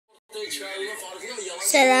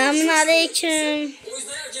Selamun aleyküm.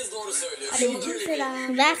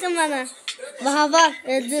 Aleykümselam. Bakın bana. Hava.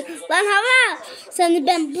 Lan hava. Seni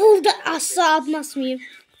ben burada asla atmazmayayım.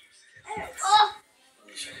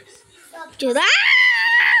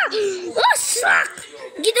 Islak.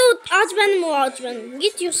 Git o aç benim, o aç benim.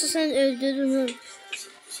 Git yoksa sen öldürürüm.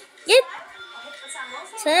 Git.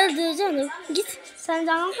 Sen öldüreceğim. Git. Sen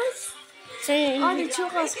canım kaç. Sen... Abi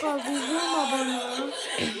çok az kaldı. Vurma bana.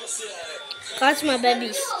 Kaçma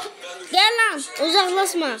bebiş. Gel lan.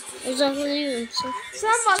 Uzaklaşma. Uzaklaşıyorsun.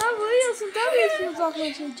 Sen bana vuruyorsun. Tabii ki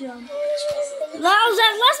uzaklaşacağım. La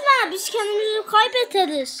uzaklaşma. Biz kendimizi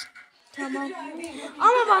kaybederiz. Tamam.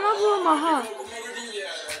 Ama bana vurma ha.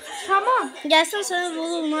 Tamam. Gelsen sana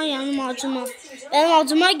vururum ha, yanıma acıma. Benim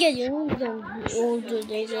acıma geliyor. Oldu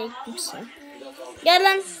diyeceksin. Gel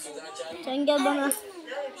lan. Sen gel bana.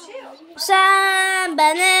 Sen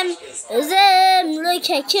benim üzümlü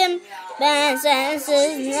kekim. Ben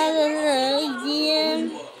sensiz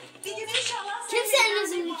neredeyim? Kim senin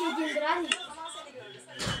üzümlü kekindir anne?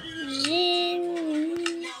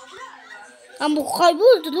 Ama bu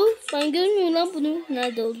kayboldu lan. Ben görmüyorum lan bunu.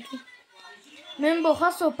 Nerede oldu? Ben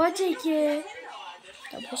boğa sopa çekeyim.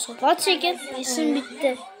 Bu sopa çekin. İşim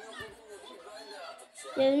bitti.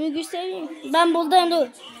 Yerimi göstereyim. Ben buradayım, dur.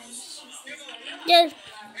 Gel.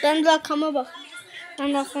 Ben rakama bak.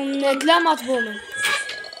 Ben rakamına. Reklam at bunu.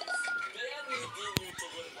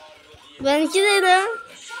 Benimki de lan.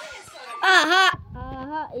 Aha.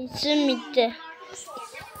 Aha, işim bitti.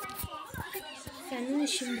 Senin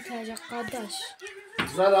işin bitecek kardeş.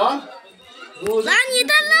 Güzel lan. Lan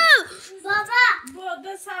yeter lan. Baba. Bu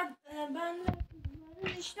arada sen ben de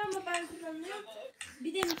işte ama ben kullanıyorum.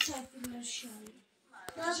 Bir de misafirler şu an.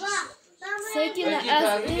 Baba. Sevgili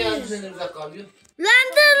Lan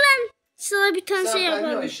dur lan. Sana bir tane şey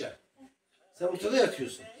yapalım. Sen ortada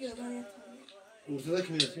yatıyorsun. Yok ben yatamam. Ortada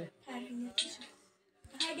kim yatıyor? Pervin yatacağım.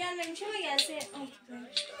 Daha gelmemiş ama gelse altıda.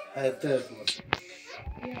 Hayatta yatmaz.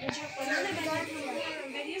 Yapacak bana ne ben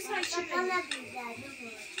yatamam. Veriyorsan çıkın.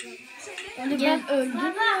 Gel. Ben öldüm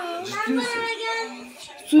ya. Ciddi misin?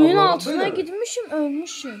 Suyun Allah altına Allah. gitmişim,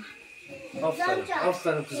 ölmüşüm. Aferin.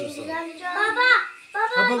 Aferin kızım sana.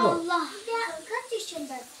 Baba, Baba. Allah. Ya, kaç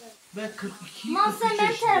yaşındasın? Ben 42. Masa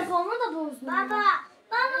ben telefonumu da bozdum. Baba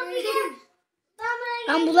bir gel.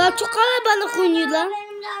 Lan bunlar çok kalabalık oynuyor lan.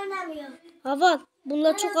 Benimle oynamıyor. Hava.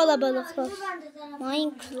 Bunlar çok kalabalıklar. Ben de sana.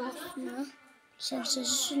 Minecraft mı? Sen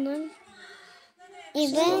sesi şundan.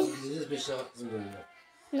 Ben Biz 5 dakika kızım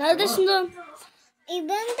böyle. Neredesin lan? ben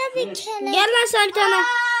de bir kere. Gel lan sen bir tane.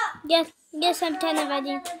 Gel. Gel sen bir tane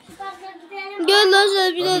vereyim. Gel lan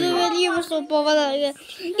sen bir tane vereyim o sopa bana.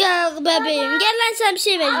 Gel bebeğim. Gel lan sen bir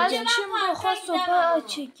şey vereceğim. Şimdi boğa sopa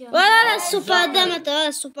çekiyorum. Valla sopa deme.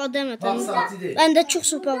 Valla sopa deme. Bak saati değil. Bende çok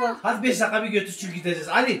sopa var. Hadi 5 dakika bir götür çünkü gideceğiz.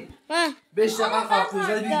 Ali. Ha. 5 dakika kalkıyoruz.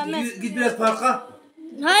 Hadi git biraz parka.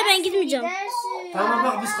 Hayır ben gitmeyeceğim. Tamam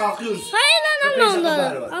bak biz kalkıyoruz. Hayır lan alma Beş dakika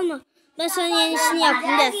bari onları. var. Alma. Ben sana yenisini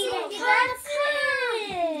yaptım de.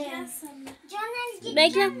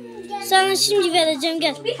 Bekle. Sana şimdi vereceğim,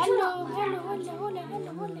 gel.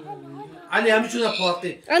 Ali hem şuna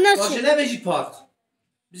parktayım. Anlatsın. Başka ne beşik park?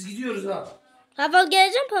 Biz gidiyoruz ha. Hava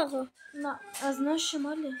geleceğim parka. Az naşım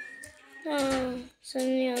Ali. Ha,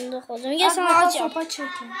 senin yanında kalacağım. Gel sana aç yap. sopa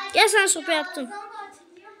çekin. Gel sana sopa yaptım.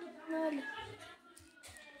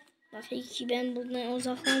 Bak ki ben buradan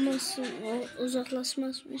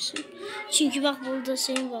uzaklaşmazmışım. Çünkü bak burada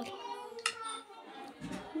şey var.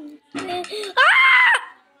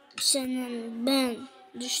 Senin ben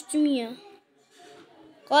düştüm ya.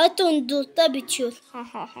 Gayet 14'te bitiyor. Ha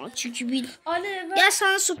ha ha. Çünkü bil. Ali ben Gel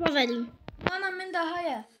sana sopa vereyim. bana min daha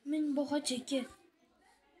ya. Min boğa çeki.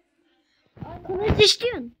 Kılıç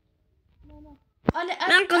istiyorsun. Ali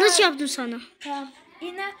Ben kılıç yaptım sana. Tamam.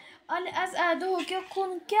 Yine Ali az evde hokey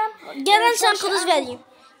konurken Gel ben sana kılıç vereyim.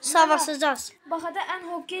 Savaşacağız. Bakada en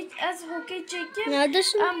hokey çekeyim.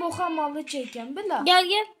 Neredesin? En boğa malı çekeyim. Bila. Gel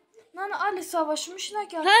gel. Nana Ali savaşmış ne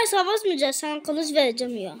gel. Hayır savaşmayacağız. Sana kılıç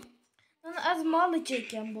vereceğim ya. Nana az malı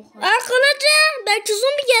çekeyim boğa. Aa kılıcı. Belki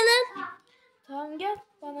zombi gelir. Tamam gel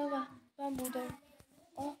bana ver. Ben buradayım.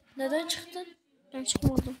 Aa, neden çıktın? Ben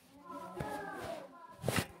çıkmadım.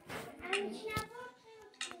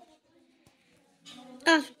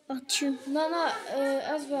 Al atıyorum. Nana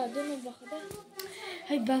az verdi mi bakada?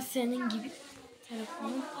 Hay ben senin gibi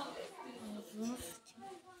telefonum ağzına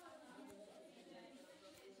sıçayım.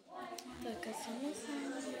 Takasını sen.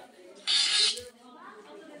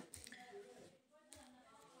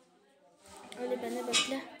 Öyle beni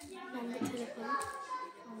bekle. Ben de telefonu.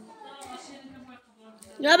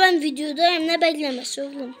 Ya ben videodayım, ne beklemesi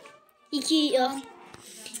oğlum. 2 ya.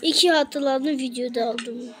 İki hatırladım videoda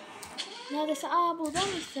aldım. Neredesin? Aa burada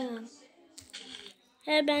mısın?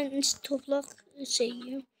 He ben işte toprak şey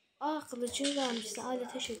yiyorum. Aa kılıcını vermişsin. Ali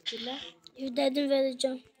teşekkürler. Dedim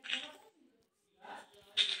vereceğim.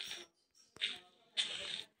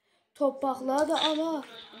 Topraklığa da ama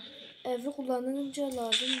evi kullanınca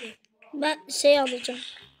lazımdı. Ben şey alacağım.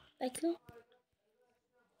 Bekle.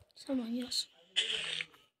 Tamam yaz.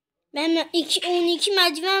 Ben 12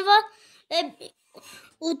 merdiven var.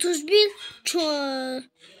 31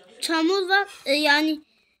 çamur var. Yani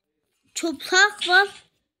toprak var.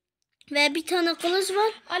 Ve bir tane kılıç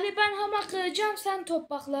var. Ali ben hamak kıracağım, sen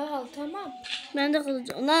topraklığı al, tamam. Ben de kılıç.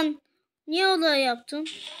 Lan niye olay yaptın?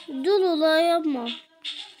 Dur olay yapma.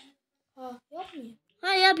 Ha yapmayayım.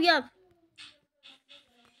 Ha yap.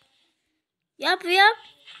 Yap.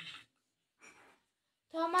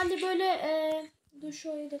 Tamam Ali böyle dur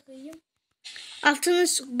şöyle de kıyayım.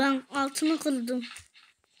 Ben altını kırdım.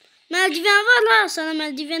 Merdiven var la. Sana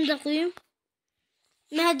merdiven de koyayım.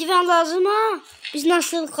 Merdiven lazım ha. Biz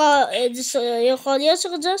nasıl yukarıya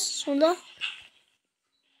çıkacağız sonra?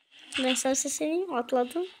 Ben sana sesleneyim.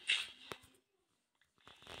 Atladım.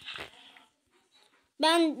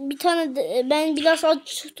 Ben biraz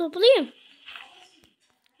ağaç toplayayım.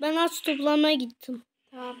 Ben ağaç toplamaya gittim.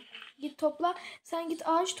 Tamam. Git topla. Sen git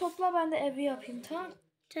ağaç topla, ben de evi yapayım, tamam.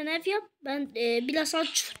 Sen ev yap. Ben biraz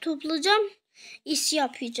ağaç toplayacağım. İş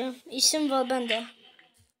yapacağım. İşim var bende.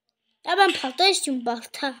 Ya ben balta istiyorum.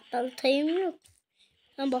 Baltayım yok.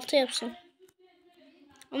 Ben balta yapsam.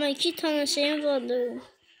 Ama 2 tane şeyim vardı.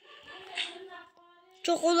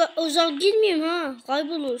 Çok uzak girmeyeyim ha.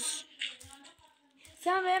 Kaybolur.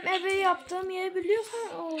 Sen benim evi yaptığım yeri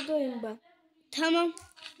biliyorsan oradayım ben. Tamam.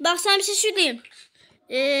 Bak sen bir şey söyleyeyim.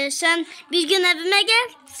 Sen bir gün evime gel.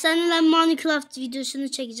 Seninle Minecraft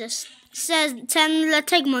videosunu çekeceğiz. Seninle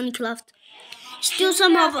tek Minecraft.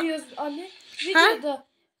 İstiyorsam Ne hava... yapıyoruz Ali? Videoda.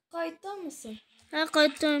 Kayıtta mısın? Ha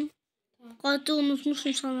kayıttayım. Kayıtta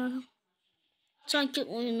unutmuşum sanırım. Sanki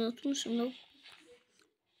oyunu unutmuşum da.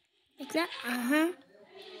 Bekle. Aha.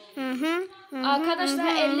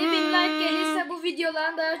 Arkadaşlar 50.000 like gelirse bu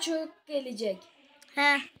videoların daha çok gelecek.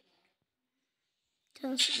 He.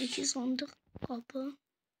 Tanesi 2 sandık. Kapı.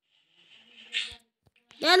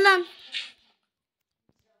 Gel lan.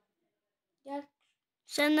 Gel.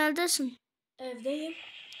 Sen neredesin? Evdeyim.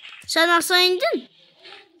 Sen aşağı indin.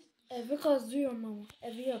 Evi kazıyorum ama.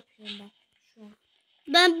 Evi yapıyorum ben şu an.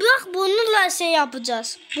 Ben bırak bununla şey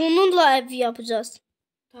yapacağız. Bununla ev yapacağız.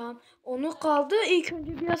 Tamam. Onu kaldı. İlk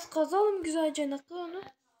önce biraz kazalım güzelce nakı onu.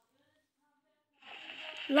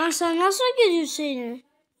 Lan sen nasıl görüyorsun seni?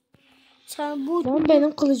 Sen bu... Lan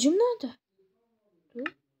benim kılıcım nerede?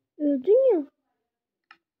 Öldün ya.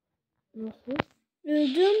 Nasıl?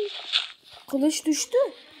 Öldüm. Kılıç düştü.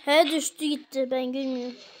 He düştü gitti ben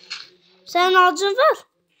görmüyorum. Sen ağacın var.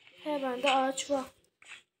 He bende ağaç var.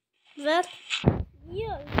 Ver.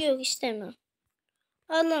 Yok istemiyorum.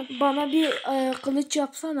 Al lan. Bana bir kılıç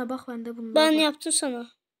yapsana, bak bende bunlar Ben var. yaptım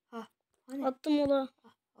sana. Ha. Hani? Attım ola.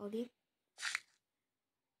 Alayım.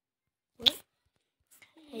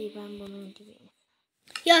 Hey ben bunun gibi.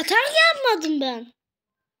 Yatak yapmadım ben.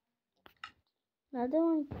 Nerede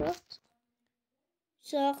Minecraft?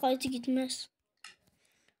 Sağa kaydı gitmez.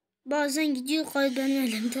 Bazen gidiyor kaydı benim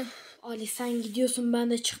elimde. Ali sen gidiyorsun, ben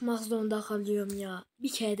de çıkmak zorunda kalıyorum ya.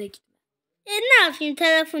 Bir kere de gitme. Ne yapayım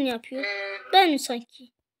telefon yapıyor. Ben mi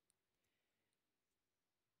sanki?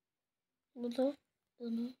 Bu da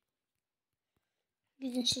bunu.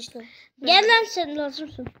 Gidin şişler. Gel lan sen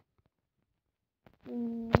lazımsın.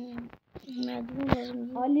 Merdiven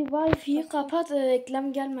lazım. Ali Wi-Fi'yi kapat,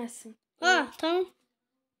 reklam gelmesin. Ha tamam.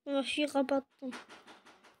 Wi-Fi'yi kapattım.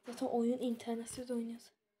 Zaten oyun internetsiz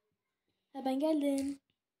oynuyoruz. Ha ben geldim.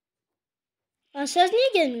 Lan ses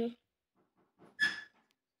niye gelmiyor?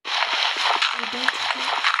 Ben çıktım.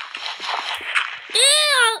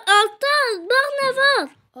 Altta bak ne var.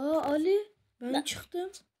 Aa Ali ben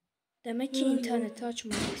çıktım. Demek ki interneti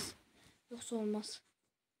açmalıyız. Yoksa olmaz.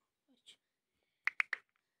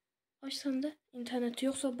 Aç sen de. İnterneti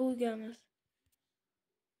yoksa bu gelmez.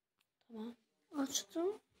 Tamam.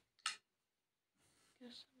 Açtım.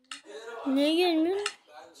 Niye gelmiyor?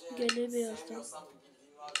 Gelir birazdan.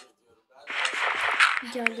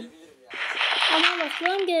 Geldim. Ama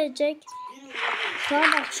bakıyorum gelecek. Tamam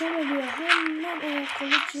akşam oluyor. Hemen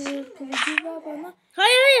kılıcı ver bana.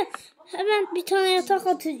 Hayır. Hemen bir tane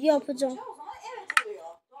yatak yapacağım.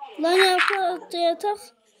 Lan yatak.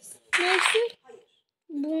 Neyse.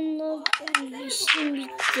 Bununla işim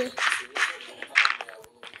bitti.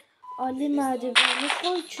 Ali merdiveni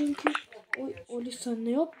koy çünkü Ali sen ne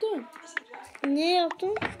yaptın? Ne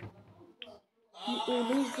yaptım? Öyle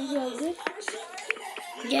hızlı geldi.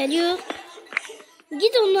 Geliyor.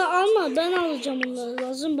 Git onu alma. Ben alacağım onları.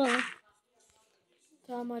 Lazım bana.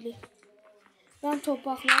 Tamam Ali. Ben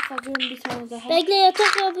topraklığa kazıyorum bir tane daha. Bekle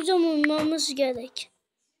yatak yapacağım olmamız gerek.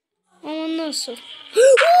 Ama nasıl?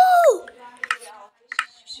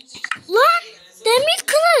 Lan demir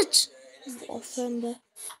kılıç. Aferin be.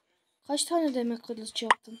 Kaç tane demir kılıç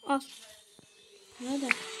yaptın? Al. Nerede?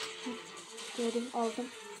 Hı, gördüm aldım.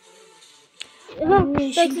 Ha,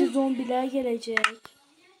 Şimdi bekle. zombiler gelecek.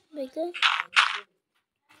 Bekle.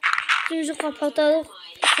 Şimdi kapatalım.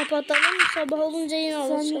 Kapatalım. Sabah olunca yine Sen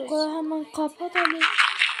alacağız. yukarı hemen kapat Ali.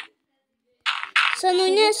 Sen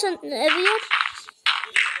oynarsan evi yap.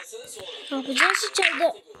 Ne yapacağız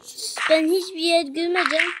içeride? Ben hiçbir yer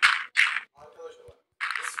görmedim.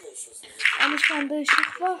 Ama sende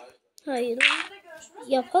ışık var. Hayır.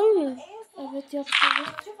 Yapalım mı? Evet yapalım.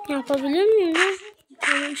 Yapabilir miyim lan?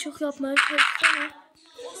 Böyle ışık yapmaya çalışsana.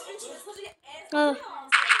 Ha.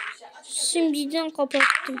 Şimdiden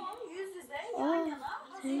kapattım. Aa,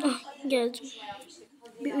 Ah, geldim.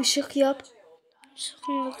 bir ışık yap. Işık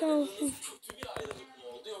nerede olsun?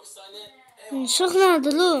 Işık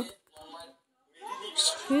nerede lo?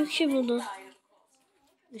 Işık yok ki burada.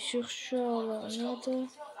 Işık şu an nerede?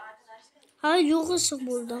 Hayır yok ışık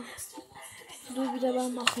burada. Dur bir de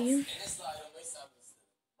ben bakayım.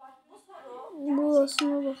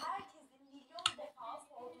 Burasına bak.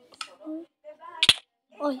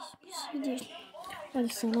 Ay bir şey değil. Ali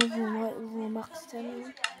sana vurmak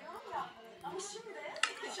istemiyorum.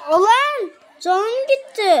 Ulan canım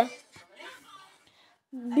gitti.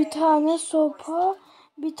 Bir tane sopa,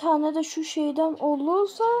 bir tane de şu şeyden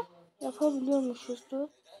olursa yapabiliyormuşuz. Dur.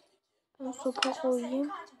 Ben sopa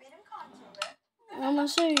koyayım. Ama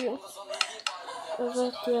şey yok.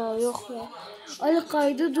 Evet ya yok ya. Ali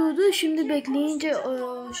kaydı durdu. Şimdi bekleyince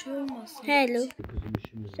şey olmaz. Hello.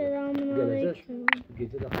 Selamünaleyküm.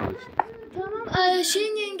 Gece de kalacak. Tamam.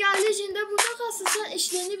 Şeyin engellicinde burada kalsın. Sen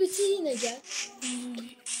işlerini bitir yine gel.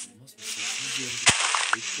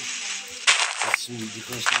 Şimdi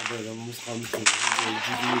birkaç tane bayramımız kalmış.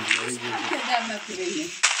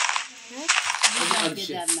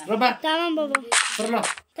 Robert, Tamam baba. fırla.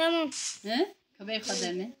 Tamam. He? Kabay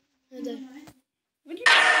kadar ne? Hadi.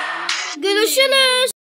 Görüşürüz.